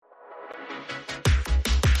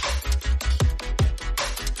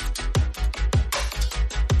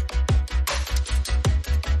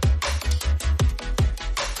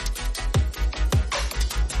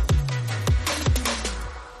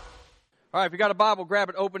right, if you got a Bible, grab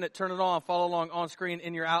it, open it, turn it on, follow along on screen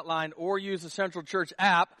in your outline, or use the Central Church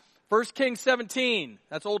app. 1 Kings 17,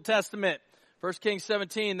 that's Old Testament. 1 Kings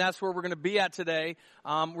 17, that's where we're going to be at today.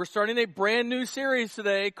 We're starting a brand new series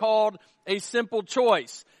today called A Simple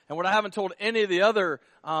Choice. And what I haven't told any of the other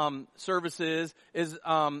services is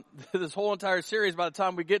this whole entire series, by the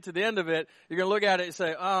time we get to the end of it, you're going to look at it and say,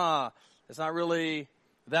 it's not really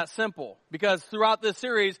that simple. Because throughout this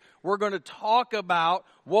series, we're going to talk about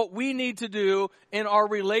what we need to do in our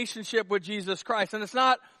relationship with Jesus Christ. And it's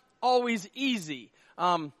not always easy.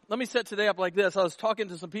 Let me set today up like this. I was talking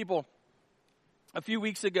to some people a few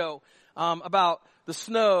weeks ago about the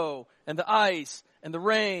snow and the ice and the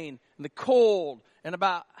rain and the cold and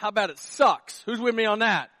about how bad it sucks. Who's with me on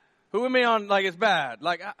that? Who with me on like it's bad?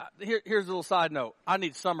 Like here's a little side note. I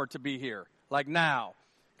need summer to be here, like now,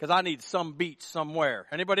 because I need some beach somewhere.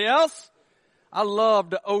 Anybody else? I love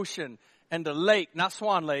the ocean and the lake, not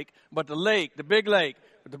Swan Lake, but the lake, the big lake,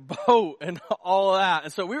 with the boat and all of that.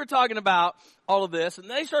 And so we were talking about all of this, and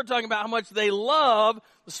they started talking about how much they love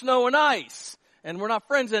the snow and ice. And we're not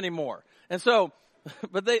friends anymore. And so,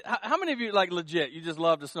 but how many of you, like, legit, you just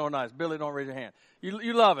love the snow and ice? Billy, don't raise your hand.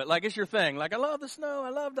 You love it. Like, it's your thing. Like, I love the snow. I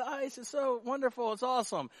love the ice. It's so wonderful. It's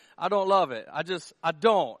awesome. I don't love it. I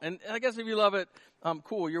don't. And I guess if you love it,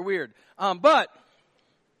 cool, you're weird. But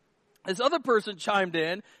this other person chimed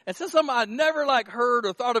in and said something I'd never, heard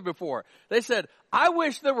or thought of before. They said, I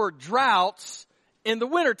wish there were droughts in the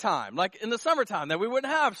wintertime, like in the summertime, that we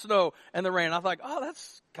wouldn't have snow and the rain. I thought, oh,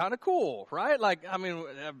 that's kind of cool, right?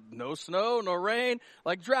 No snow, no rain,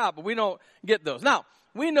 like drought, but we don't get those. Now,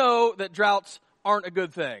 we know that droughts aren't a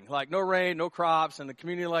good thing. Like no rain, no crops, and a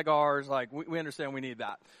community like ours, we understand we need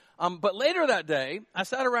that. But later that day, I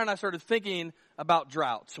sat around, I started thinking about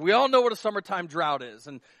droughts. We all know what a summertime drought is,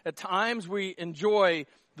 and at times we enjoy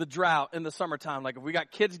the drought in the summertime. Like if we got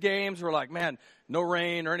kids games, we're like, man, no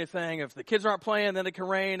rain or anything. If the kids aren't playing, then it can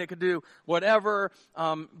rain. It could do whatever.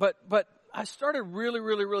 But I started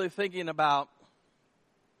really thinking about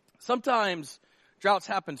sometimes droughts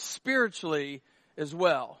happen spiritually as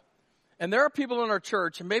well. And there are people in our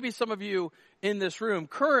church, and maybe some of you in this room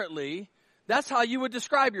currently, that's how you would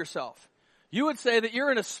describe yourself. You would say that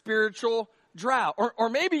you're in a spiritual drought, or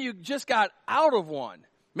maybe you just got out of one.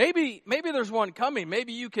 Maybe there's one coming.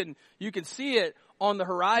 Maybe you can see it on the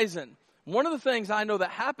horizon. One of the things I know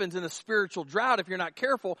that happens in a spiritual drought, if you're not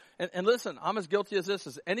careful, and listen, I'm as guilty as this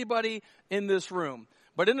as anybody in this room.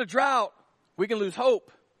 But in a drought, we can lose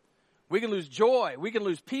hope. We can lose joy. We can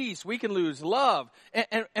lose peace. We can lose love.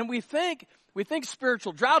 And we think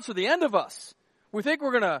spiritual droughts are the end of us. We think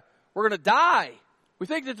we're gonna die. We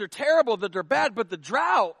think that they're terrible, that they're bad, but the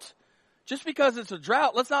drought, just because it's a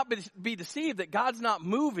drought, let's not be deceived that God's not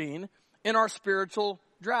moving in our spiritual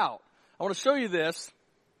drought. I want to show you this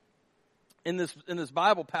in this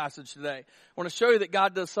Bible passage today. I want to show you that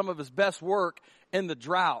God does some of his best work in the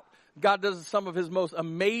drought. God does some of his most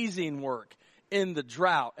amazing work in the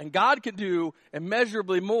drought. And God can do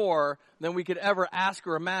immeasurably more than we could ever ask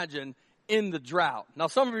or imagine in the drought. Now,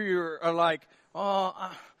 some of you are like, oh,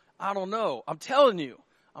 I don't know. I'm telling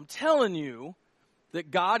you that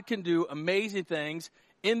God can do amazing things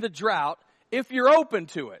in the drought if you're open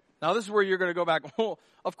to it. Now, this is where you're going to go back, well,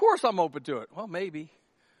 of course I'm open to it. Well, maybe.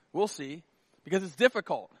 We'll see. Because it's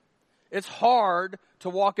difficult. It's hard to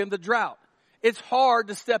walk in the drought. It's hard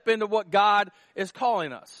to step into what God is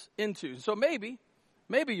calling us into. So maybe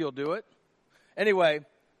you'll do it. Anyway,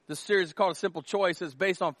 this series is called A Simple Choice. It's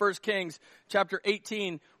based on 1 Kings chapter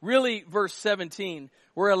 18, really verse 17,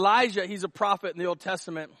 where Elijah, he's a prophet in the Old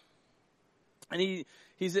Testament. And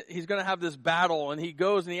he's going to have this battle, and he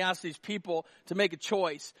goes and he asks these people to make a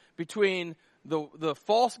choice between the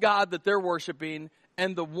false god that they're worshiping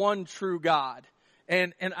and the one true God.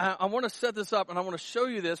 And I want to set this up, and I want to show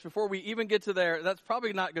you this before we even get to there. That's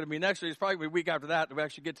probably not going to be next week. It's probably a week after that we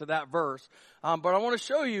actually get to that verse. But I want to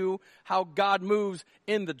show you how God moves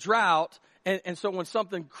in the drought. And so when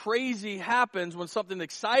something crazy happens, when something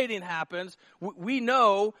exciting happens, we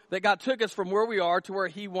know that God took us from where we are to where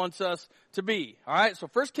he wants us to be. All right? So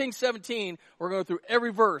 1 Kings 17, we're going through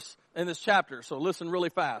every verse in this chapter. So listen really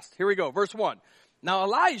fast. Here we go. Verse 1. Now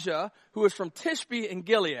Elijah, who was from Tishbe in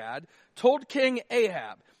Gilead, told King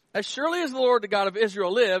Ahab, as surely as the Lord, the God of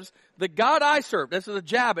Israel lives, the God I serve, this is a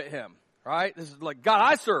jab at him, right? This is like, God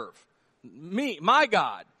I serve, my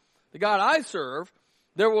God, the God I serve,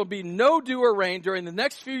 there will be no dew or rain during the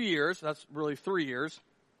next few years, that's really 3 years,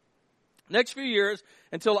 next few years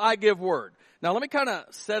until I give word. Now let me kind of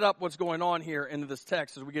set up what's going on here into this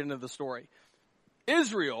text as we get into the story.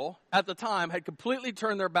 Israel, at the time, had completely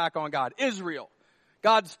turned their back on God. Israel,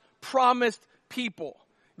 God's promised people.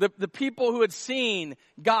 the people who had seen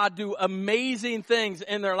God do amazing things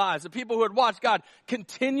in their lives, the people who had watched God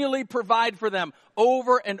continually provide for them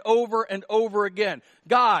over and over and over again.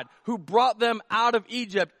 God, who brought them out of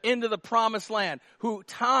Egypt into the promised land, who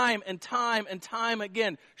time and time and time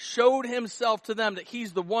again showed himself to them that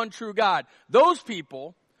he's the one true God. Those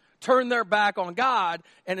people turned their back on God,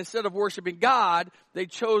 and instead of worshiping God, they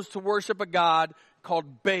chose to worship a god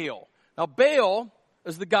called Baal. Now, Baal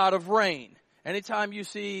is the god of rain. Anytime you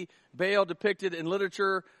see Baal depicted in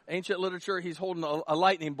literature, ancient literature, he's holding a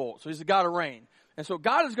lightning bolt. So he's the god of rain. And so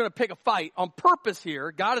God is going to pick a fight on purpose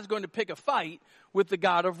here. God is going to pick a fight with the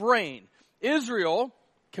god of rain. Israel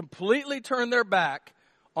completely turned their back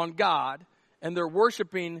on God, and they're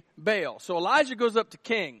worshiping Baal. So Elijah goes up to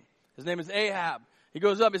king. His name is Ahab. He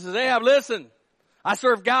goes up, he says, Ahab, listen, I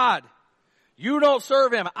serve God. You don't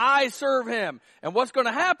serve him. I serve him. And what's going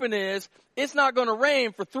to happen is, it's not going to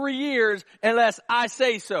rain for 3 years unless I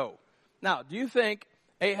say so. Now, do you think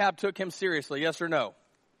Ahab took him seriously? Yes or no?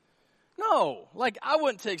 No. Like, I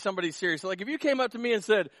wouldn't take somebody seriously. Like, if you came up to me and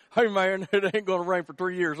said, hey, man, it ain't going to rain for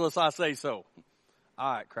 3 years unless I say so.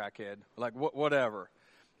 All right, crackhead. Like, whatever.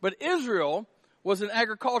 But Israel was an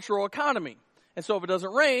agricultural economy. And so if it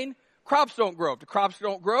doesn't rain, crops don't grow. If the crops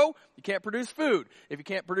don't grow, you can't produce food. If you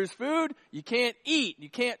can't produce food, you can't eat. You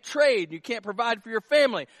can't trade. You can't provide for your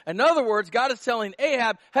family. In other words, God is telling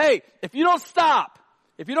Ahab, hey, if you don't stop,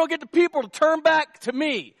 if you don't get the people to turn back to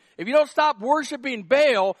me, if you don't stop worshiping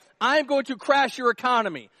Baal, I'm going to crash your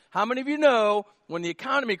economy. How many of you know when the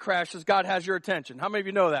economy crashes, God has your attention? How many of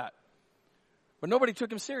you know that? But nobody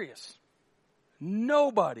took him serious.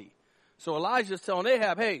 Nobody. So Elijah's telling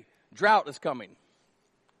Ahab, hey, drought is coming.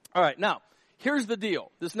 All right, now, here's the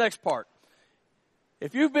deal. This next part.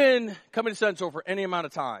 If you've been coming to Central for any amount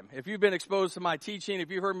of time, if you've been exposed to my teaching,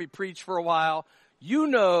 if you've heard me preach for a while, you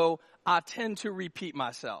know I tend to repeat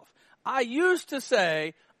myself. I used to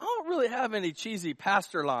say, I don't really have any cheesy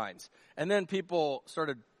pastor lines. And then people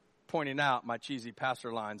started pointing out my cheesy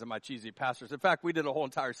pastor lines and my cheesy pastors. In fact, we did a whole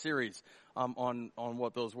entire series on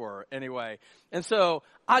what those were anyway. And so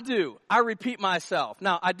I repeat myself.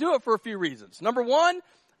 Now, I do it for a few reasons. Number one,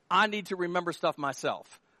 I need to remember stuff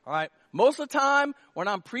myself. All right. Most of the time when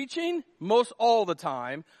I'm preaching, most all the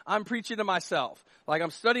time, I'm preaching to myself. Like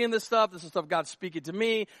I'm studying this stuff. This is stuff God's speaking to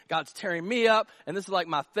me. God's tearing me up. And this is like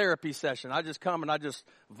my therapy session. I just come and I just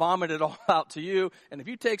vomit it all out to you. And if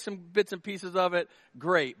you take some bits and pieces of it,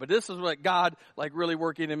 great. But this is what God like really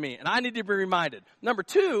working in me. And I need to be reminded. Number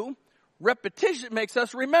two, repetition makes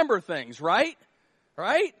us remember things, right?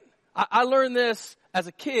 Right? I learned this as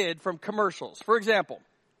a kid from commercials. For example,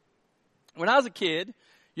 when I was a kid,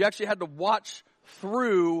 you actually had to watch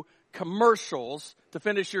through commercials to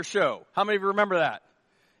finish your show. How many of you remember that?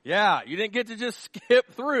 Yeah, you didn't get to just skip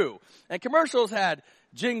through. And commercials had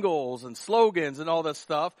jingles and slogans and all this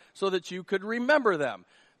stuff so that you could remember them.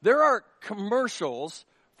 There are commercials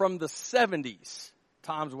from the 70s,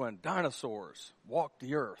 times when dinosaurs walked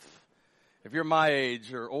the earth. If you're my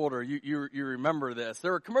age or older, you remember this.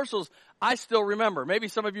 There are commercials I still remember. Maybe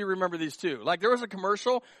some of you remember these too. Like there was a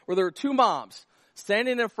commercial where there were two moms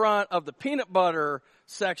standing in front of the peanut butter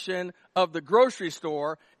section of the grocery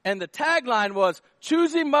store, and the tagline was,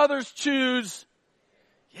 "Choosy mothers choose."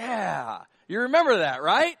 Yeah. You remember that,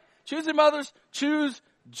 right? Choosy mothers choose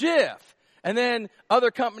Jif. And then other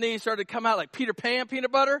companies started to come out like Peter Pan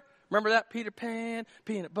peanut butter. Remember that? Peter Pan,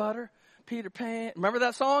 peanut butter. Peter Pan. Remember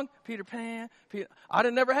that song? Peter Pan. I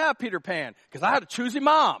didn't never have Peter Pan because I had a choosy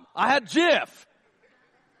mom. I had Jif.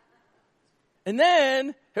 And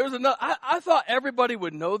then here was another. I thought everybody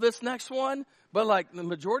would know this next one, but like the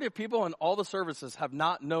majority of people in all the services have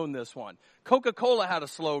not known this one. Coca-Cola had a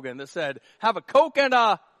slogan that said, "Have a Coke and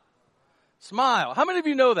a smile." How many of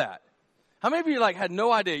you know that? How many of you like had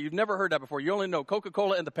no idea? You've never heard that before. You only know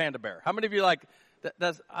Coca-Cola and the Panda Bear. How many of you like?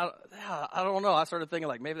 I don't know. I started thinking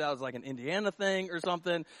like maybe that was like an Indiana thing or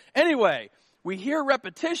something. Anyway, we hear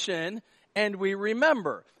repetition and we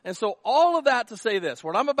remember. And so all of that to say this,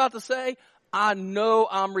 what I'm about to say, I know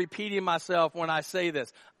I'm repeating myself when I say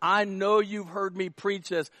this. I know you've heard me preach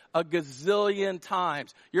this a gazillion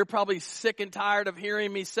times. You're probably sick and tired of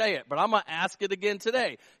hearing me say it, but I'm going to ask it again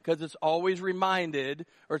today because it's always reminded,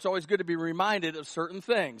 or it's always good to be reminded of certain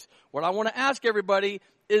things. What I want to ask everybody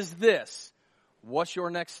is this. What's your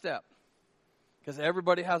next step? Because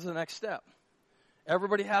everybody has a next step.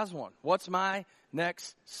 Everybody has one. What's my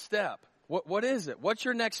next step? What is it? What's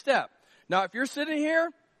your next step? Now, if you're sitting here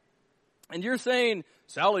and you're saying,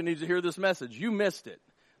 Sally needs to hear this message, you missed it.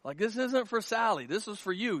 Like, this isn't for Sally. This is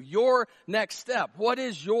for you. Your next step. What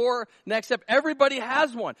is your next step? Everybody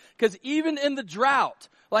has one. Because even in the drought,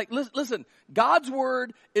 like, listen, God's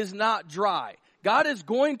word is not dry. God is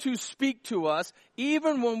going to speak to us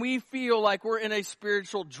even when we feel like we're in a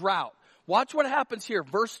spiritual drought. Watch what happens here.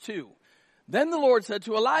 Verse 2. Then the Lord said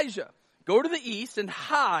to Elijah, go to the east and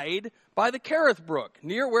hide by the Kerith brook,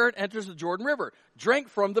 near where it enters the Jordan River. Drink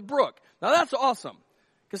from the brook. Now that's awesome.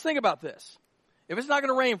 Because think about this. If it's not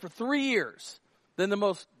going to rain for 3 years, then the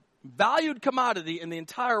most valued commodity in the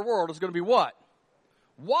entire world is going to be what?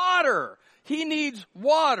 Water. He needs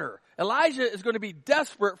water. Elijah is going to be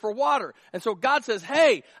desperate for water. And so God says,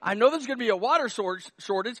 hey, I know there's going to be a water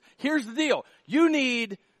shortage. Here's the deal. You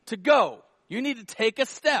need to go. You need to take a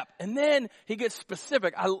step. And then he gets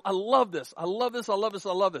specific. I love this. I love this. I love this.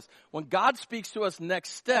 I love this. When God speaks to us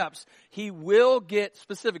next steps, he will get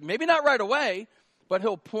specific. Maybe not right away, but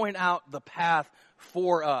he'll point out the path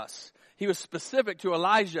for us. He was specific to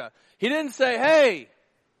Elijah. He didn't say, hey,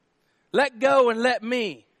 let go and let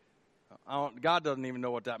me. God doesn't even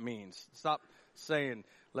know what that means. Stop saying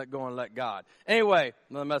let go and let God. Anyway,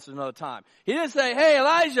 another message another time. He didn't say, hey,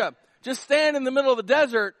 Elijah, just stand in the middle of the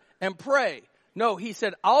desert and pray. No, he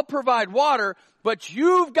said, I'll provide water, but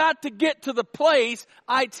you've got to get to the place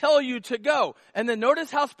I tell you to go. And then notice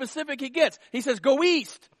how specific he gets. He says, go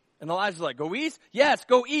east. And Elijah's like, go east? Yes,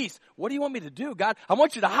 go east. What do you want me to do, God? I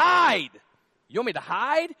want you to hide. You want me to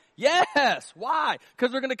hide? Yes. Why?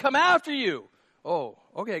 Because they're going to come after you. Oh,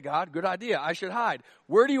 okay, God, good idea. I should hide.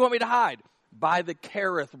 Where do you want me to hide? By the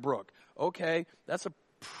Kerith brook. Okay, that's a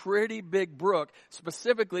pretty big brook.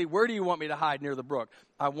 Specifically, where do you want me to hide near the brook?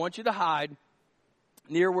 I want you to hide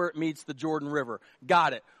near where it meets the Jordan River.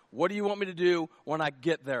 Got it. What do you want me to do when I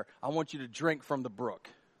get there? I want you to drink from the brook.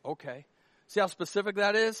 Okay. See how specific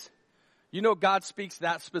that is? You know God speaks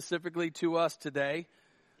that specifically to us today.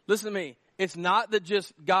 Listen to me. It's not that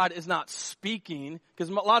just God is not speaking, because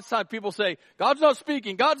lots of times people say, God's not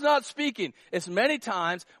speaking, God's not speaking. It's many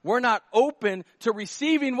times we're not open to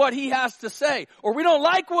receiving what he has to say, or we don't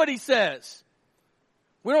like what he says.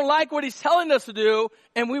 We don't like what he's telling us to do,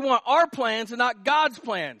 and we want our plans and not God's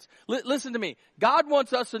plans. Listen to me. God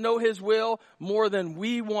wants us to know his will more than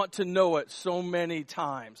we want to know it so many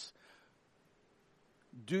times.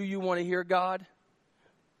 Do you want to hear God?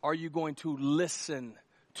 Are you going to listen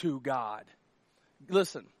to God?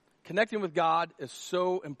 Listen, connecting with God is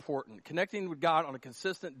so important. Connecting with God on a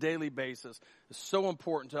consistent daily basis is so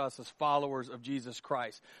important to us as followers of Jesus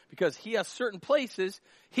Christ, because he has certain places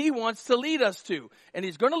he wants to lead us to. And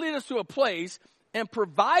he's going to lead us to a place and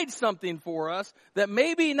provide something for us that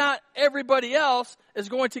maybe not everybody else is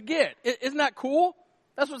going to get. Isn't that cool?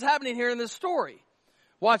 That's what's happening here in this story.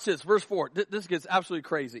 Watch this, verse 4. This gets absolutely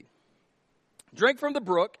crazy. Drink from the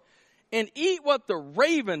brook and eat what the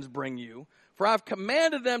ravens bring you, for I've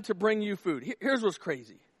commanded them to bring you food. Here's what's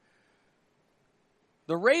crazy.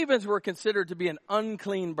 The ravens were considered to be an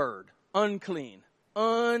unclean bird. Unclean.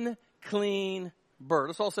 Unclean bird.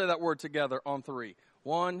 Let's all say that word together on 3.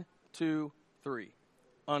 1, 2, 3.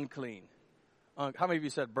 Unclean. How many of you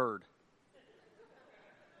said bird?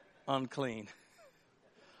 Unclean.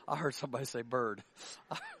 I heard somebody say bird.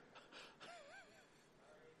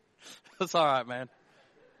 That's all right, man.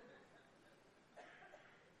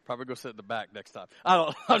 Probably go sit in the back next time.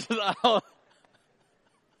 I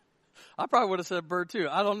probably would have said bird too.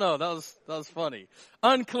 I don't know. That was funny.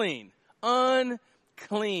 Unclean.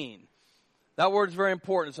 Unclean. That word is very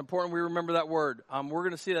important. It's important we remember that word. We're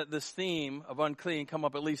going to see that this theme of unclean come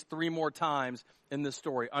up at least 3 more times in this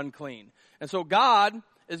story. Unclean. And so God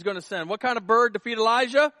is going to send what kind of bird to feed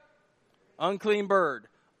Elijah? Unclean bird.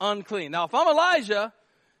 Unclean. Now, if I'm Elijah,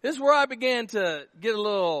 this is where I began to get a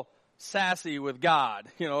little sassy with God,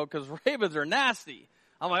 because ravens are nasty.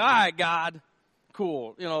 I'm like, all right, God,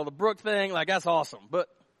 cool. The brook thing, like, that's awesome. But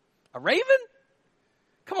a raven?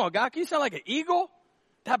 Come on, God, can you sound like an eagle?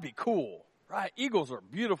 That'd be cool, right? Eagles are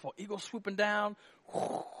beautiful. Eagles swooping down,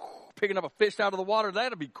 picking up a fish out of the water.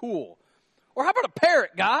 That'd be cool. Or how about a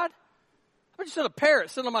parrot, God? How about you send a parrot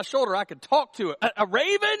sitting on my shoulder? I could talk to it. A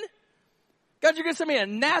raven? God, you're going to send me a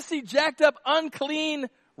nasty, jacked up, unclean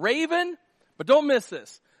raven? But don't miss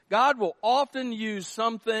this. God will often use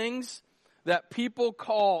some things that people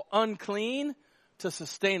call unclean to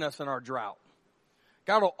sustain us in our drought.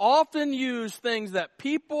 God will often use things that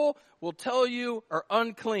people will tell you are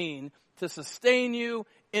unclean to sustain you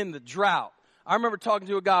in the drought. I remember talking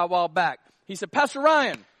to a guy a while back. He said, Pastor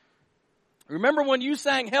Ryan, remember when you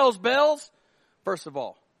sang Hell's Bells? First of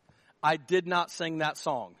all, I did not sing that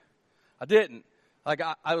song. I didn't. It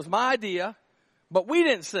was my idea, but we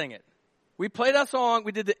didn't sing it. We played that song.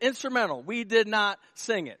 We did the instrumental. We did not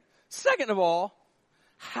sing it. Second of all,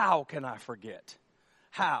 how can I forget?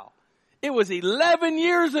 How? It was 11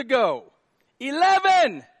 years ago.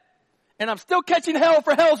 11! And I'm still catching hell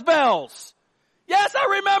for hell's bells. Yes, I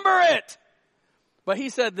remember it. But he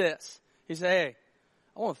said this. He said, hey,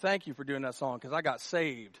 I want to thank you for doing that song because I got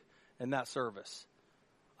saved in that service.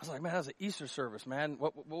 I was like, man, that was an Easter service, man.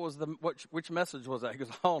 Which message was that? He goes,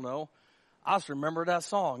 I don't know. I just remember that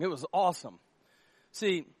song. It was awesome.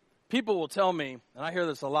 See, people will tell me, and I hear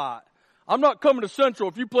this a lot, I'm not coming to Central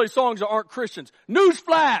if you play songs that aren't Christians.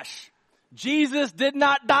 Newsflash! Jesus did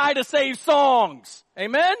not die to save songs.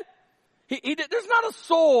 Amen? He did, there's not a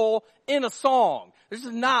soul in a song. There's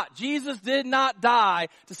just not. Jesus did not die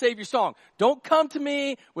to save your song. Don't come to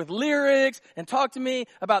me with lyrics and talk to me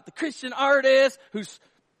about the Christian artist who's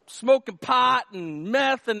smoking pot and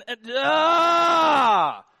meth and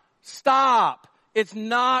stop. It's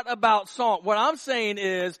not about song. What I'm saying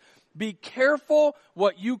is be careful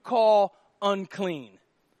what you call unclean.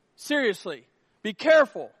 Seriously, be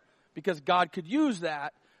careful because God could use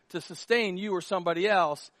that to sustain you or somebody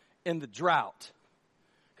else in the drought.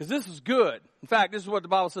 Because this is good. In fact, this is what the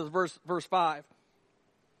Bible says, verse 5.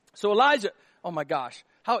 So Elijah, oh my gosh,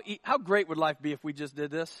 how great would life be if we just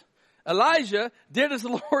did this? Elijah did as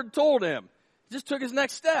the Lord told him. He just took his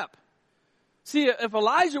next step. See, if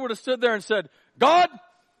Elijah would have stood there and said, God,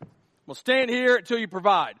 we'll stand here until you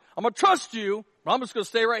provide. I'm going to trust you, but I'm just going to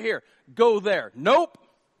stay right here. Go there. Nope.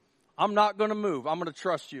 I'm not going to move. I'm going to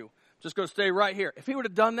trust you. Just going to stay right here. If he would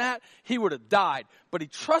have done that, he would have died. But he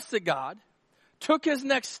trusted God, took his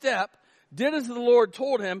next step, did as the Lord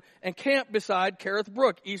told him, and camped beside Kerith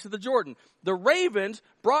Brook, east of the Jordan. The ravens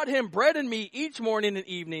brought him bread and meat each morning and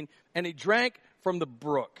evening, and he drank from the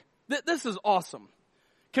brook. This is awesome.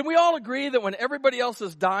 Can we all agree that when everybody else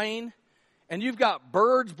is dying, and you've got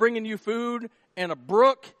birds bringing you food, and a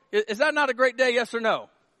brook, is that not a great day, yes or no?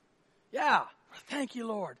 Yeah. Thank you,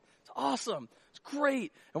 Lord. It's awesome. It's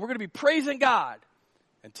great. And we're going to be praising God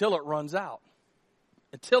until it runs out.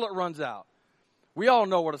 Until it runs out. We all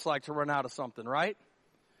know what it's like to run out of something, right?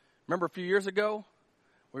 Remember a few years ago,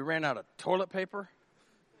 we ran out of toilet paper?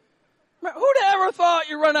 Who'd ever thought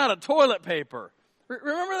you run out of toilet paper?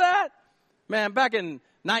 Remember that? Man, back in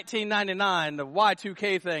 1999, the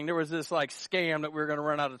Y2K thing, there was this like scam that we were going to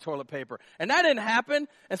run out of toilet paper. And that didn't happen.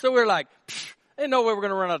 And so we were like, ain't no way we're going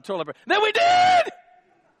to run out of toilet paper. Then we did!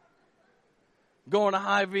 Going to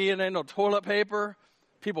Hy-Vee and ain't no toilet paper.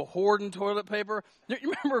 People hoarding toilet paper.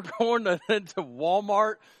 You remember going into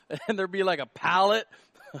Walmart and there'd be like a pallet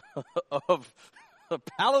of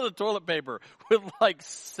toilet paper with like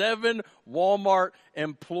 7 Walmart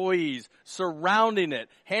employees surrounding it,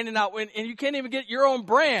 handing out, and you can't even get your own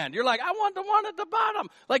brand. You're like, I want the one at the bottom.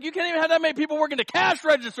 Like you can't even have that many people working the cash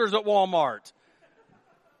registers at Walmart.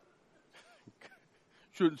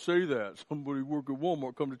 Shouldn't say that. Somebody work at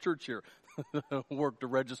Walmart, come to church here. Work the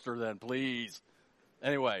register then, please.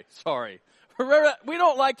 Anyway, sorry. Remember, we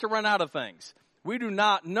don't like to run out of things. We do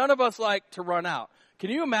not. None of us like to run out. Can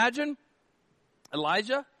you imagine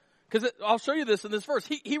Elijah? Because I'll show you this in this verse.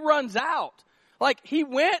 He runs out. Like he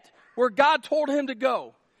went where God told him to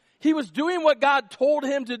go. He was doing what God told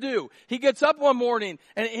him to do. He gets up one morning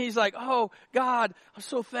and he's like, oh, God, I'm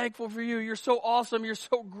so thankful for you. You're so awesome. You're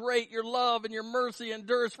so great. Your love and your mercy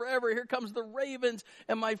endures forever. Here comes the ravens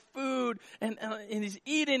and my food. And he's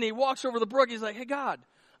eating. He walks over the brook. He's like, hey, God,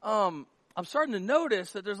 I'm starting to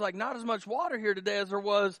notice that there's like not as much water here today as there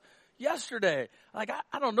was yesterday. Like,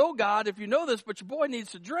 I don't know, God, if you know this, but your boy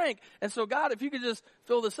needs to drink. And so, God, if you could just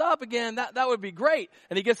fill this up again, that would be great.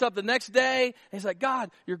 And he gets up the next day, and he's like, God,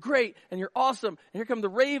 you're great, and you're awesome. And here come the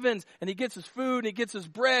ravens, and he gets his food, and he gets his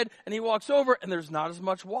bread, and he walks over, and there's not as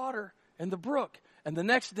much water in the brook. And the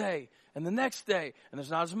next day, and the next day, and there's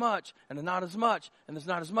not as much, and there's not as much, and there's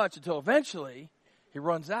not as much, until eventually he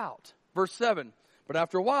runs out. Verse 7, but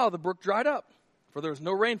after a while, the brook dried up, for there was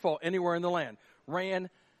no rainfall anywhere in the land. Ran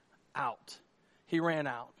out. He ran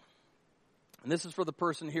out. And this is for the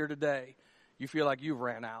person here today. You feel like you've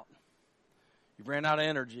ran out. You've ran out of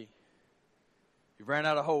energy. You've ran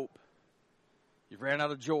out of hope. You've ran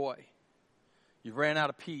out of joy. You've ran out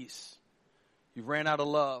of peace. You've ran out of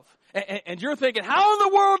love. And you're thinking, how in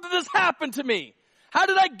the world did this happen to me? How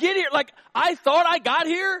did I get here? Like, I thought I got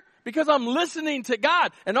here because I'm listening to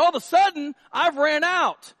God. And all of a sudden, I've ran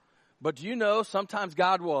out. But do you know sometimes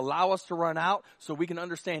God will allow us to run out so we can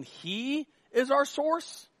understand He is our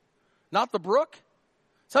source, not the brook?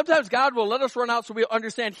 Sometimes God will let us run out so we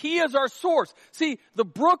understand He is our source. See, the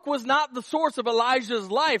brook was not the source of Elijah's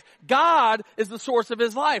life. God is the source of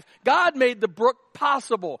his life. God made the brook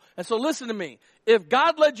possible. And so listen to me. If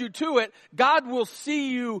God led you to it, God will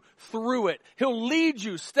see you through it. He'll lead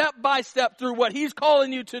you step by step through what He's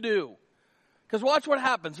calling you to do. Because watch what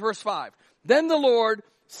happens, verse 5. Then the Lord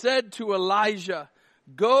said to Elijah,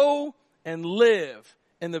 go and live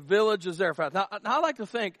in the village of Zarephath. Now I like to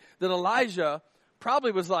think that Elijah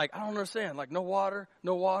probably was like, I don't understand, like no water,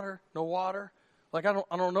 no water, no water. Like I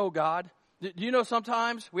don't know, God. Do you know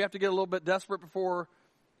sometimes we have to get a little bit desperate before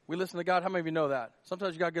we listen to God? How many of you know that?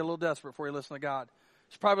 Sometimes you got to get a little desperate before you listen to God.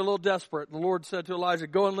 It's probably a little desperate. The Lord said to Elijah,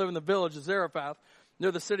 go and live in the village of Zarephath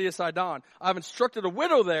near the city of Sidon. I've instructed a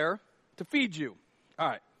widow there to feed you. All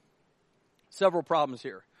right. Several problems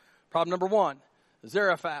here. Problem number 1,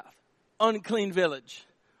 Zarephath, unclean village.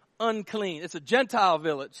 Unclean. It's a Gentile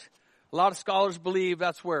village. A lot of scholars believe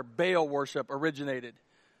that's where Baal worship originated.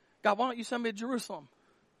 God, why don't you send me to Jerusalem?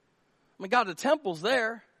 I mean, God, the temple's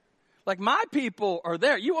there. Like, my people are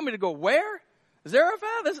there. You want me to go where?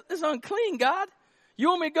 Zarephath? This is unclean, God. You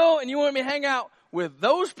want me to go and you want me to hang out with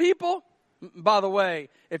those people? By the way,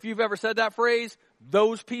 if you've ever said that phrase,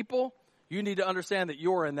 those people, you need to understand that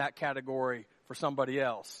you're in that category for somebody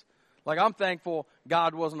else. Like, I'm thankful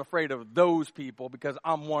God wasn't afraid of those people because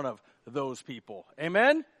I'm one of those people.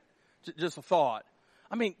 Amen? Just a thought.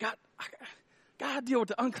 I mean, God, I got to deal with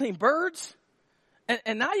the unclean birds?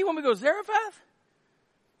 And now you want me to go Zarephath?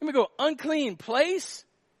 You want me to go unclean place?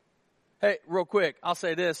 Hey, real quick, I'll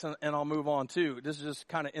say this and I'll move on too. This is just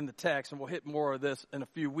kind of in the text, and we'll hit more of this in a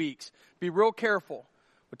few weeks. Be real careful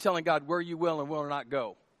with telling God where you will and will not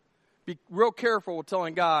go. Be real careful with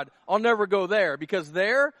telling God, I'll never go there, because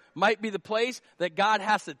there might be the place that God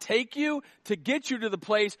has to take you to get you to the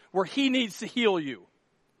place where He needs to heal you.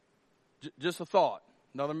 Just a thought.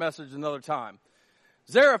 Another message, another time.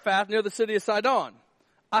 Zarephath, near the city of Sidon.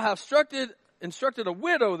 I have instructed a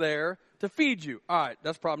widow there to feed you. All right,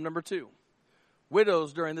 that's problem number 2.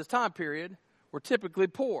 Widows during this time period were typically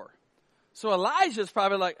poor. So Elijah's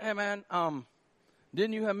probably like, hey man,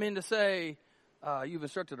 didn't you have mean to say you've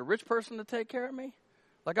instructed a rich person to take care of me?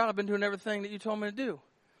 Like, God, I've been doing everything that you told me to do.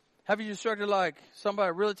 Have you instructed like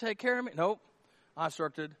somebody really take care of me? Nope. I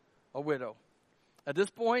instructed a widow. At this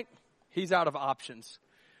point, he's out of options.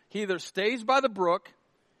 He either stays by the brook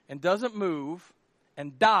and doesn't move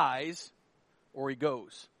and dies, or he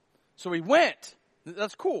goes. So he went.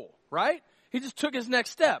 That's cool, right? He just took his next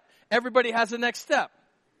step. Everybody has a next step.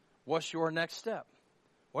 What's your next step?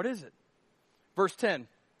 What is it? Verse 10.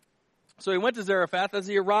 So he went to Zarephath. As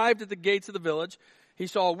he arrived at the gates of the village, he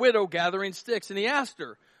saw a widow gathering sticks, and he asked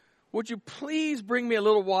her, would you please bring me a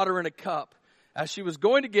little water in a cup? As she was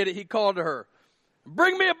going to get it, he called to her,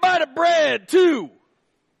 bring me a bite of bread too.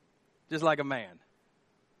 Just like a man.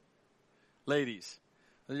 Ladies,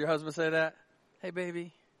 does your husband say that? Hey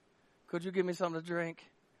baby, could you give me something to drink?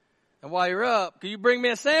 And while you're up, can you bring me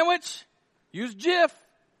a sandwich? Use Jif.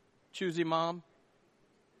 Choosy mom.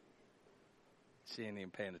 She ain't even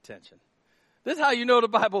paying attention. This is how you know the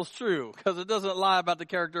Bible's true, because it doesn't lie about the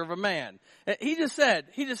character of a man. And he just said,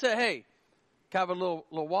 hey, can I have a little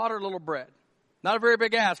water, a little bread? Not a very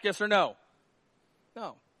big ask, yes or no?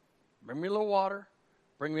 No. Bring me a little water,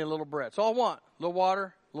 bring me a little bread. That's all I want. A little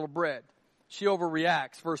water, a little bread. She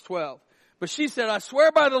overreacts, verse 12. But she said, I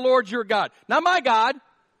swear by the Lord your God. Not my God,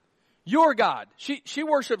 your God. She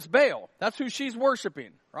worships Baal. That's who she's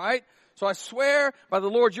worshiping, right? So I swear by the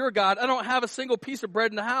Lord your God, I don't have a single piece of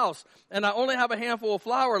bread in the house, and I only have a handful of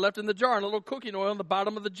flour left in the jar and a little cooking oil in the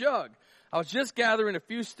bottom of the jug. I was just gathering a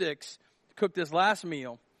few sticks to cook this last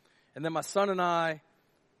meal, and then my son and I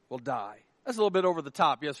will die. That's a little bit over the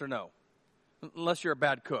top, yes or no? Unless you're a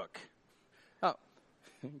bad cook. Now,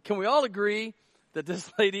 can we all agree that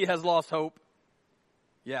this lady has lost hope?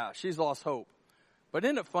 Yeah, she's lost hope. But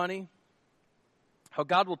isn't it funny how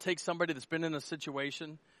God will take somebody that's been in a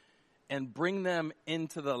situation and bring them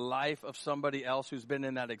into the life of somebody else who's been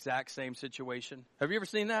in that exact same situation? Have you ever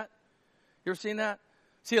seen that? You ever seen that?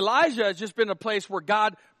 See, Elijah has just been a place where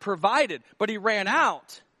God provided, but he ran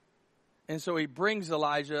out. And so he brings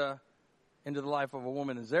Elijah into the life of a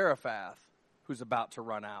woman in Zarephath who's about to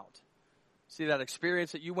run out. See, that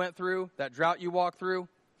experience that you went through, that drought you walked through,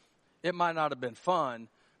 it might not have been fun,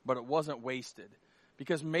 but it wasn't wasted.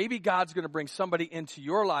 Because maybe God's going to bring somebody into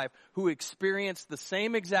your life who experienced the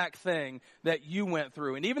same exact thing that you went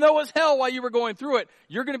through. And even though it was hell while you were going through it,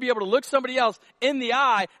 you're going to be able to look somebody else in the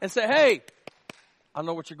eye and say, hey, I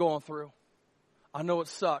know what you're going through. I know it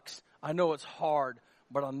sucks. I know it's hard,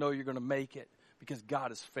 but I know you're going to make it because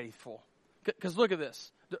God is faithful. Because look at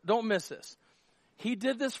this. Don't miss this. He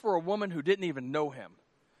did this for a woman who didn't even know him.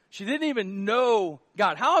 She didn't even know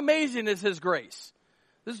God. How amazing is his grace?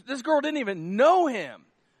 This girl didn't even know him,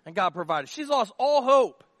 and God provided. She's lost all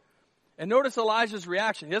hope. And notice Elijah's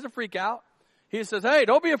reaction. He doesn't freak out. He says, hey,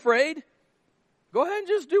 don't be afraid. Go ahead and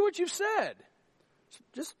just do what you've said.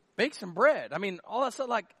 Just bake some bread. I mean, all that stuff,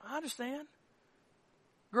 like, I understand.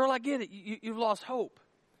 Girl, I get it. You've lost hope.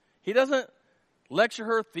 He doesn't lecture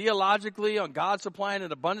her theologically on God supplying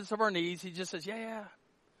an abundance of our needs. He just says, yeah,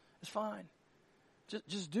 it's fine.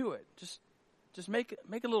 Just do it. Just make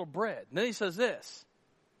a little bread. And then he says this.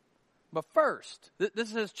 But first, this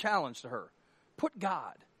is his challenge to her. Put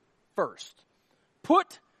God first.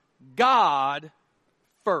 Put God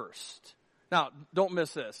first. Now, don't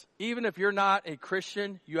miss this. Even if you're not a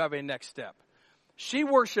Christian, you have a next step. She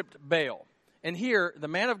worshiped Baal. And here, the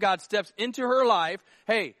man of God steps into her life.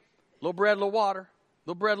 Hey, little bread, little water.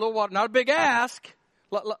 Little bread, little water. Not a big ask,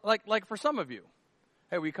 like for some of you.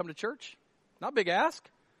 Hey, will you come to church? Not a big ask,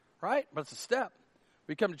 right? But it's a step.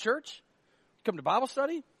 Will you come to church? You come to Bible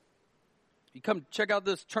study? You come check out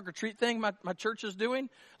this trunk or treat thing my church is doing?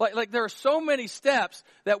 Like there are so many steps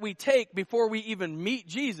that we take before we even meet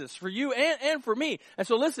Jesus, for you and for me. And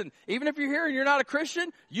so listen, even if you're here and you're not a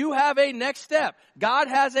Christian, you have a next step. God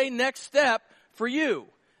has a next step for you.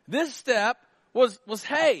 This step was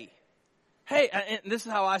hey, and this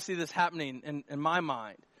is how I see this happening in my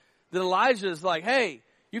mind. That Elijah is like, hey,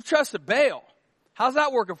 you've trusted Baal. How's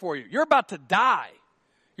that working for you? You're about to die.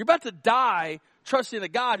 You're about to die trusting a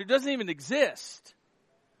God who doesn't even exist.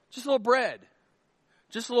 Just a little bread.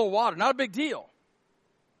 Just a little water. Not a big deal.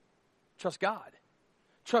 Trust God.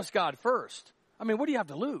 Trust God first. I mean, what do you have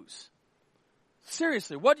to lose?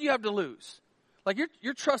 Seriously, what do you have to lose? Like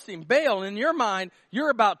you're trusting Baal, and in your mind, you're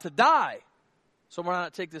about to die. So why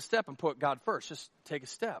not take this step and put God first? Just take a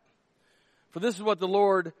step. For this is what the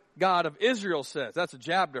Lord God of Israel says. That's a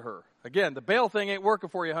jab to her. Again, the Baal thing ain't working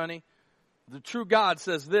for you, honey. The true God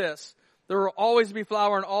says this. There will always be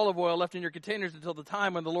flour and olive oil left in your containers until the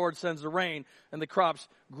time when the Lord sends the rain and the crops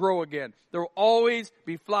grow again. There will always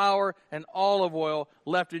be flour and olive oil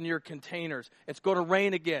left in your containers. It's going to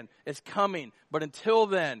rain again. It's coming. But until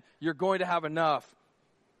then, you're going to have enough.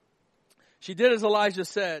 She did as Elijah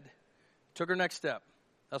said. Took her next step.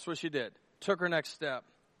 That's what she did. Took her next step.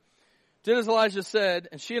 Did as Elijah said,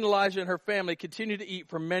 and she and Elijah and her family continued to eat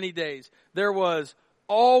for many days. There was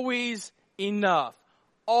always enough.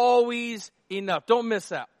 Always enough. Don't miss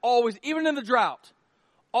that. Always, even in the drought,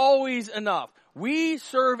 always enough. We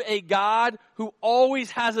serve a God who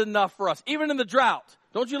always has enough for us, even in the drought.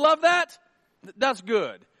 Don't you love that? That's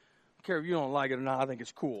good. I don't care if you don't like it or not. I think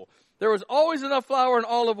it's cool. There was always enough flour and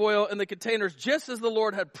olive oil in the containers, just as the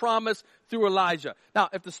Lord had promised through Elijah. Now,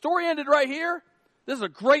 if the story ended right here, this is a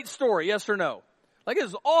great story, yes or no? Like, this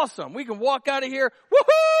is awesome. We can walk out of here,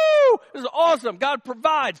 woohoo! This is awesome. God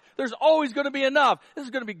provides. There's always going to be enough. This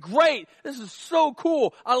is going to be great. This is so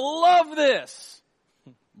cool. I love this.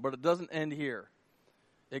 But it doesn't end here.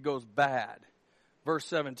 It goes bad. Verse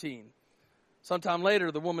 17. Sometime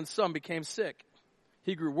later, the woman's son became sick.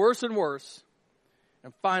 He grew worse and worse,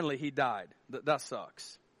 and finally he died. That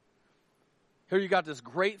sucks. Here you got this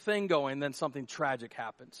great thing going, then something tragic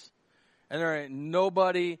happens. And there ain't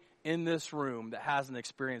nobody in this room that hasn't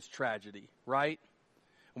experienced tragedy, right?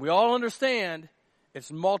 And we all understand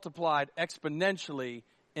it's multiplied exponentially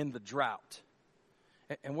in the drought.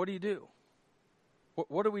 And what do you do?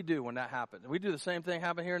 What do we do when that happens? We do the same thing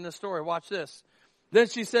happen here in this story. Watch this. Then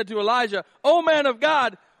she said to Elijah, "Oh man of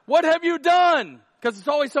God, what have you done?" Because it's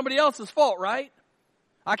always somebody else's fault, right?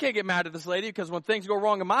 I can't get mad at this lady because when things go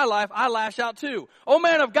wrong in my life, I lash out too. "Oh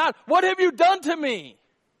man of God, what have you done to me?"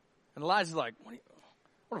 And Elijah's like, what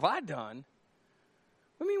have I done?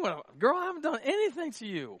 What do you mean, girl, I haven't done anything to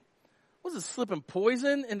you. Was it slipping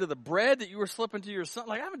poison into the bread that you were slipping to your son?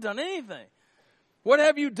 Like, I haven't done anything. What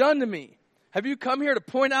have you done to me? Have you come here to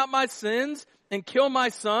point out my sins and kill my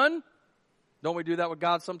son? Don't we do that with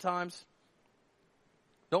God sometimes?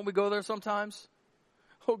 Don't we go there sometimes?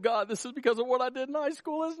 Oh, God, this is because of what I did in high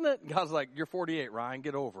school, isn't it? And God's like, you're 48, Ryan.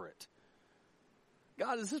 Get over it.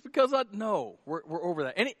 God, is this because No, we're over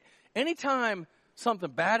that. Anytime something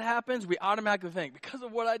bad happens, we automatically think, because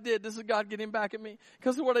of what I did, this is God getting back at me.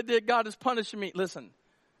 Because of what I did, God is punishing me. Listen,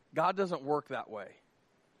 God doesn't work that way.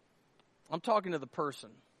 I'm talking to the person.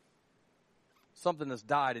 Something has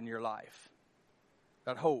died in your life.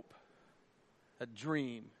 That hope, that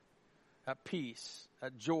dream, that peace,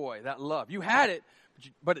 that joy, that love. You had it,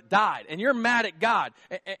 but it died. And you're mad at God.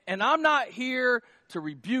 And I'm not here to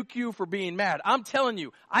rebuke you for being mad. I'm telling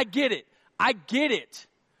you, I get it. I get it.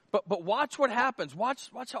 But watch what happens. Watch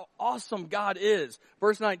how awesome God is.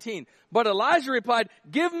 Verse 19. But Elijah replied,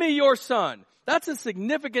 "Give me your son." That's a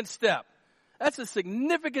significant step. That's a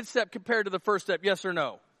significant step compared to the first step. Yes or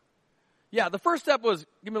no? Yeah, the first step was,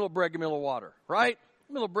 give me a little bread, give me a little water. Right? Give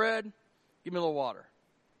me a little bread. Give me a little water.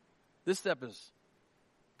 This step is,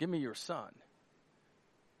 give me your son.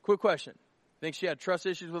 Quick question. Think she had trust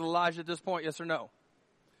issues with Elijah at this point? Yes or no?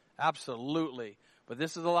 Absolutely. But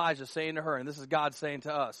this is Elijah saying to her, and this is God saying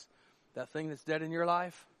to us, that thing that's dead in your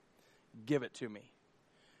life, give it to me.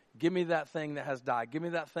 Give me that thing that has died. Give me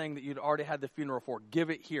that thing that you'd already had the funeral for. Give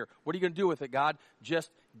it here. What are you going to do with it, God?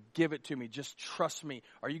 Just give it to me. Just trust me.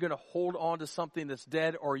 Are you going to hold on to something that's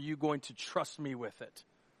dead, or are you going to trust me with it?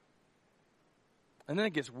 And then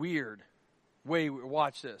it gets weird.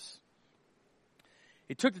 Watch this.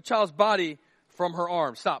 He took the child's body from her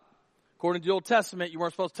arms. Stop. According to the Old Testament, you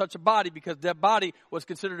weren't supposed to touch a body because dead body was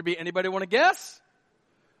considered to be, anybody want to guess?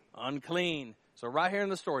 Unclean. So right here in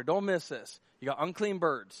the story, don't miss this. You got unclean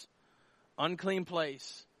birds, unclean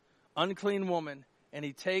place, unclean woman, and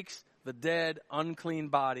he takes the dead, unclean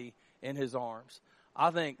body in his arms.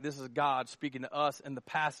 I think this is God speaking to us in the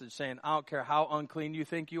passage saying, I don't care how unclean you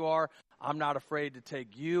think you are, I'm not afraid to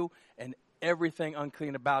take you and everything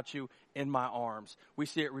unclean about you in my arms. We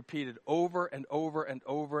see it repeated over and over and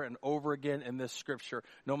over and over again in this scripture.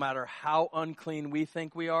 No matter how unclean we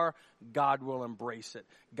think we are, God will embrace it.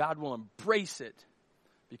 God will embrace it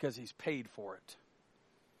because he's paid for it.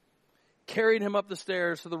 Carried him up the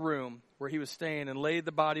stairs to the room where he was staying and laid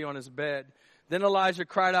the body on his bed. Then Elijah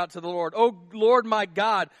cried out to the Lord, "Oh, Lord my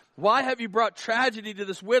God, why have you brought tragedy to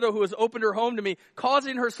this widow who has opened her home to me,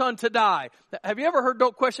 causing her son to die?" Have you ever heard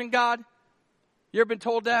 "don't question God"? You ever been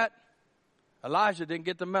told that? Elijah didn't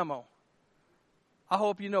get the memo. I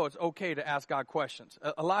hope you know it's okay to ask God questions.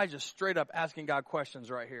 Elijah's straight up asking God questions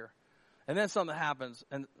right here. And then something happens,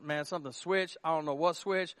 and man, something switched. I don't know what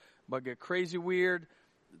switched, but get crazy weird.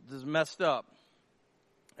 This is messed up.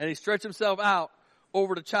 And he stretched himself out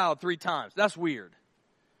over the child 3 times. That's weird.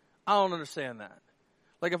 I don't understand that.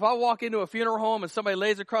 Like if I walk into a funeral home and somebody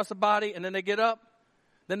lays across the body and then they get up,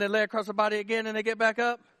 then they lay across the body again and they get back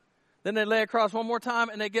up, then they lay across one more time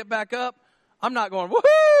and they get back up, I'm not going,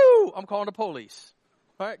 woohoo! I'm calling the police.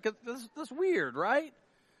 All right? Because that's weird, right?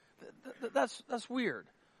 That's weird.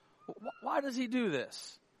 Why does he do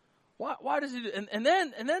this? Why does he do? And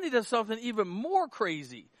then he does something even more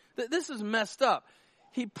crazy. This is messed up.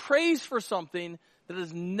 He prays for something that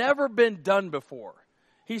has never been done before.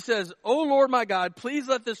 He says, "Oh Lord my God, please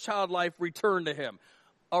let this child life return to him."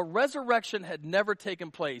 A resurrection had never taken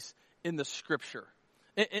place in the scripture.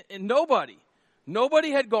 And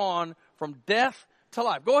nobody had gone from death to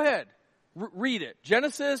life. Go ahead, read it.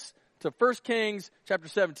 Genesis to 1 Kings chapter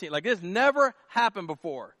 17. Like this never happened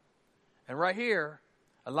before. And right here,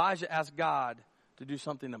 Elijah asked God to do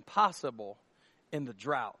something impossible in the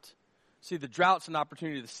drought. See, the drought's an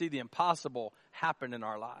opportunity to see the impossible happen in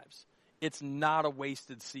our lives. It's not a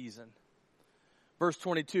wasted season. Verse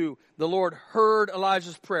 22, the Lord heard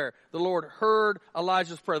Elijah's prayer. The Lord heard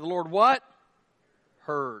Elijah's prayer. The Lord what?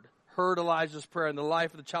 Heard Elijah's prayer, and the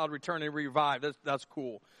life of the child returned and revived. That's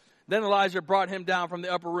cool. Then Elijah brought him down from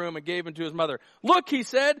the upper room and gave him to his mother. "Look," he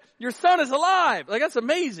said, "your son is alive." Like, that's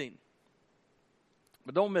amazing.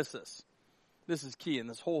 But don't miss this. This is key in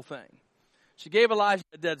this whole thing. She gave Elijah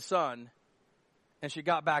a dead son, and she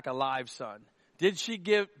got back a live son. Did she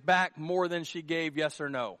give back more than she gave, yes or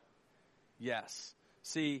no? Yes.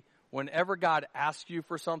 See, whenever God asks you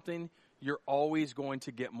for something, you're always going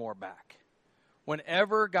to get more back.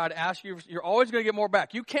 Whenever God asks you, you're always going to get more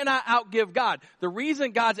back. You cannot outgive God. The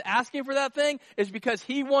reason God's asking for that thing is because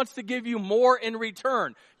he wants to give you more in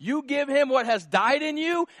return. You give him what has died in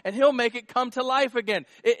you, and he'll make it come to life again.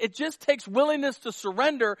 It just takes willingness to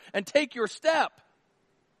surrender and take your step.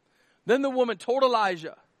 Then the woman told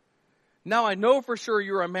Elijah, "Now I know for sure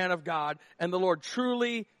you're a man of God, and the Lord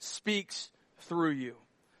truly speaks through you."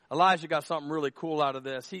 Elijah got something really cool out of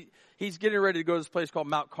this. He's getting ready to go to this place called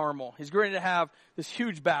Mount Carmel. He's going to have this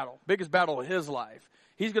huge battle, biggest battle of his life.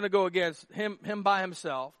 He's going to go against him by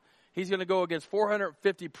himself. He's going to go against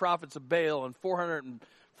 450 prophets of Baal and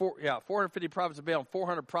 450 prophets of Baal and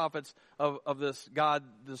 400 prophets of this god,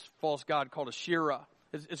 this false god called Asherah.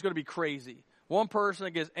 It's going to be crazy. One person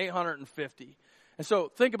against 850. And so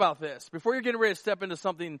think about this. Before you're getting ready to step into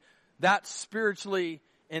something that spiritually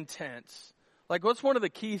intense, like what's one of the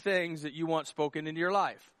key things that you want spoken into your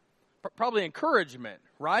life? Probably encouragement,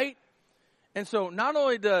 right? And so not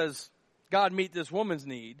only does God meet this woman's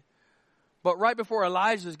need, but right before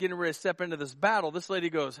Elijah's getting ready to step into this battle, this lady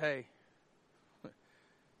goes, "Hey,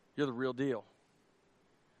 you're the real deal.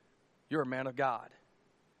 You're a man of God.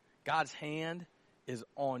 God's hand is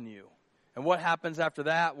on you." And what happens after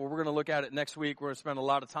that? Well, we're going to look at it next week. We're going to spend a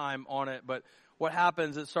lot of time on it. But what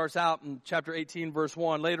happens, it starts out in chapter 18, verse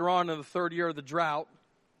 1. Later on in the 3rd year of the drought,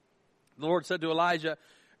 the Lord said to Elijah,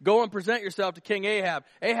 "Go and present yourself to King Ahab."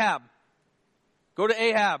 Ahab, Go to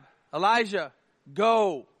Ahab. Elijah,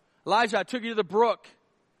 go. Elijah, I took you to the brook.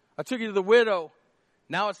 I took you to the widow.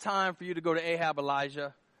 Now it's time for you to go to Ahab,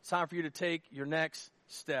 Elijah. It's time for you to take your next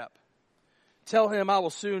step. Tell him I will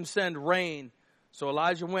soon send rain. So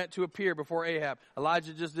Elijah went to appear before Ahab.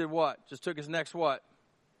 Elijah just did what? Just took his next what?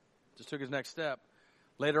 Just took his next step.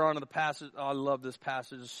 Later on in the passage, oh, I love this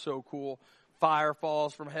passage. It's so cool. Fire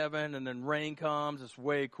falls from heaven and then rain comes. It's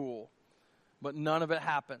way cool. But none of it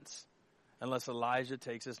happens unless Elijah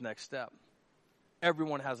takes his next step.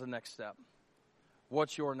 Everyone has a next step.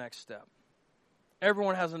 What's your next step?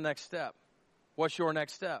 Everyone has a next step. What's your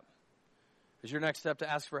next step? Is your next step to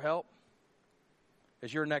ask for help?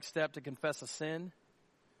 Is your next step to confess a sin?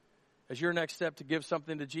 Is your next step to give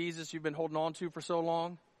something to Jesus you've been holding on to for so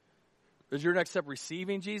long? Is your next step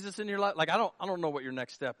receiving Jesus in your life? Like, I don't know what your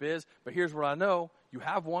next step is, but here's what I know. You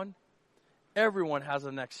have one. Everyone has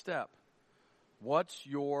a next step. What's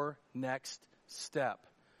your next step?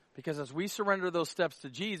 Because as we surrender those steps to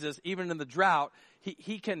Jesus, even in the drought,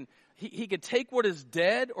 he can take what is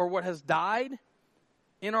dead or what has died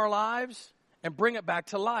in our lives and bring it back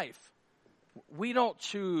to life. We don't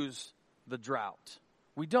choose the drought.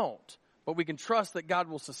 We don't. But we can trust that God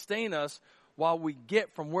will sustain us while we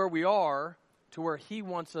get from where we are to where he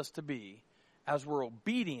wants us to be as we're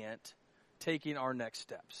obedient, taking our next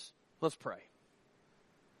steps. Let's pray.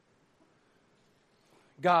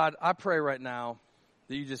 God, I pray right now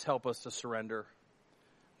that you just help us to surrender.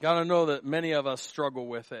 God, I know that many of us struggle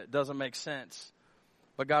with it. It doesn't make sense.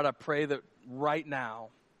 But God, I pray that right now,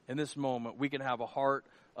 in this moment, we can have a heart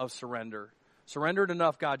of surrender. Surrendered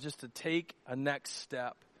enough, God, just to take a next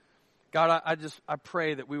step. God, I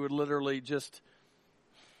pray that we would literally just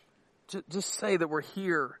say that we're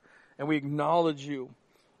here and we acknowledge you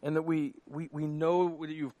and that we know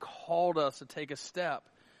that you've called us to take a step.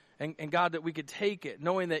 And God, that we could take it,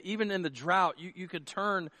 knowing that even in the drought, you could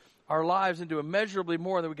turn our lives into immeasurably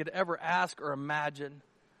more than we could ever ask or imagine.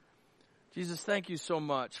 Jesus, thank you so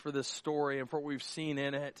much for this story and for what we've seen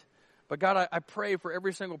in it. But God, I pray for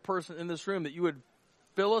every single person in this room that you would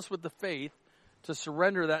fill us with the faith to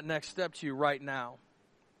surrender that next step to you right now.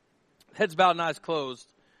 Heads bowed and eyes closed.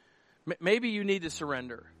 Maybe you need to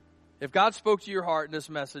surrender. If God spoke to your heart in this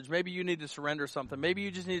message, maybe you need to surrender something. Maybe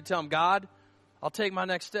you just need to tell him, God, I'll take my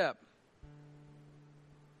next step.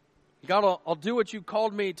 God, I'll do what you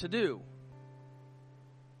called me to do.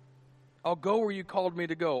 I'll go where you called me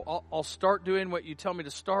to go. I'll start doing what you tell me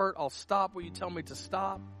to start. I'll stop what you tell me to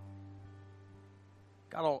stop.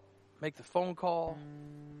 God, I'll make the phone call.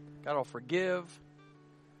 God, I'll forgive.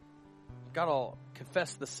 God, I'll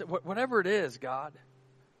confess the sin. Whatever it is, God,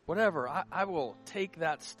 whatever, I will take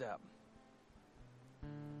that step.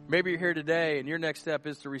 Maybe you're here today and your next step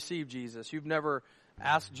is to receive Jesus. You've never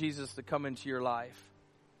asked Jesus to come into your life.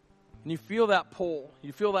 And you feel that pull.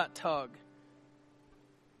 You feel that tug.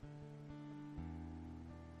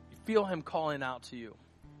 You feel him calling out to you.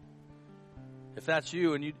 If that's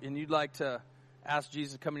you and you'd like to ask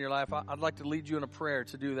Jesus to come in your life, I'd like to lead you in a prayer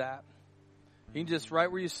to do that. You can just,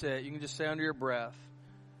 right where you sit, you can just say under your breath,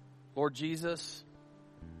 Lord Jesus,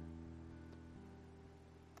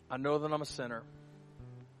 I know that I'm a sinner.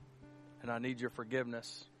 And I need your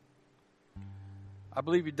forgiveness. I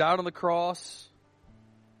believe you died on the cross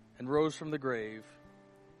and rose from the grave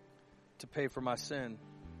to pay for my sin.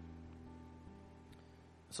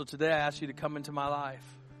 So today I ask you to come into my life.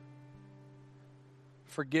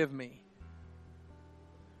 Forgive me.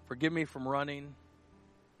 Forgive me from running.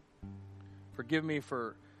 Forgive me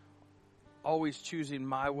for always choosing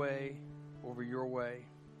my way over your way.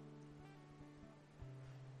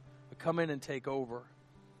 But come in and take over.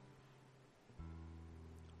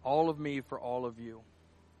 All of me for all of you.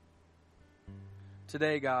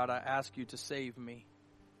 Today, God, I ask you to save me.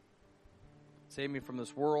 Save me from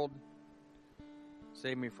this world.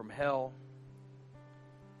 Save me from hell.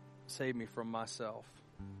 Save me from myself.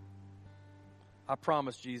 I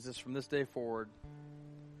promise, Jesus, from this day forward,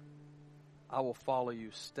 I will follow you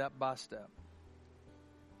step by step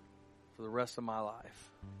for the rest of my life.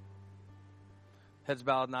 Heads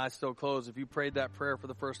bowed and eyes still closed. If you prayed that prayer for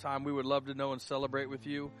the first time, we would love to know and celebrate with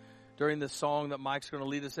you. During this song that Mike's going to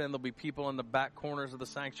lead us in, there'll be people in the back corners of the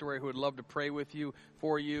sanctuary who would love to pray with you,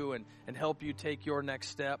 for you, and help you take your next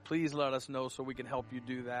step. Please let us know so we can help you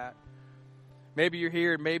do that. Maybe you're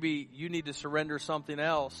here and maybe you need to surrender something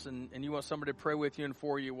else and you want somebody to pray with you and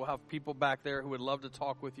for you. We'll have people back there who would love to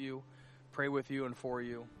talk with you, pray with you and for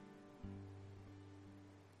you.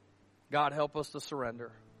 God, help us to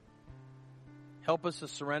surrender. Help us to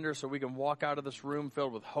surrender so we can walk out of this room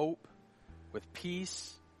filled with hope, with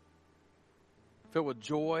peace, filled with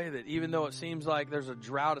joy, that even though it seems like there's a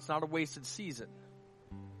drought, it's not a wasted season.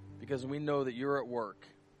 because we know that you're at work.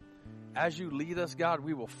 As you lead us, God,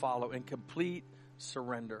 we will follow in complete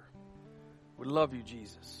surrender. We love you,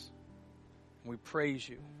 Jesus. We praise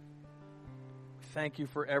you. Thank you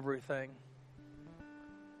for everything.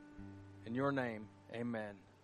 In your name, amen.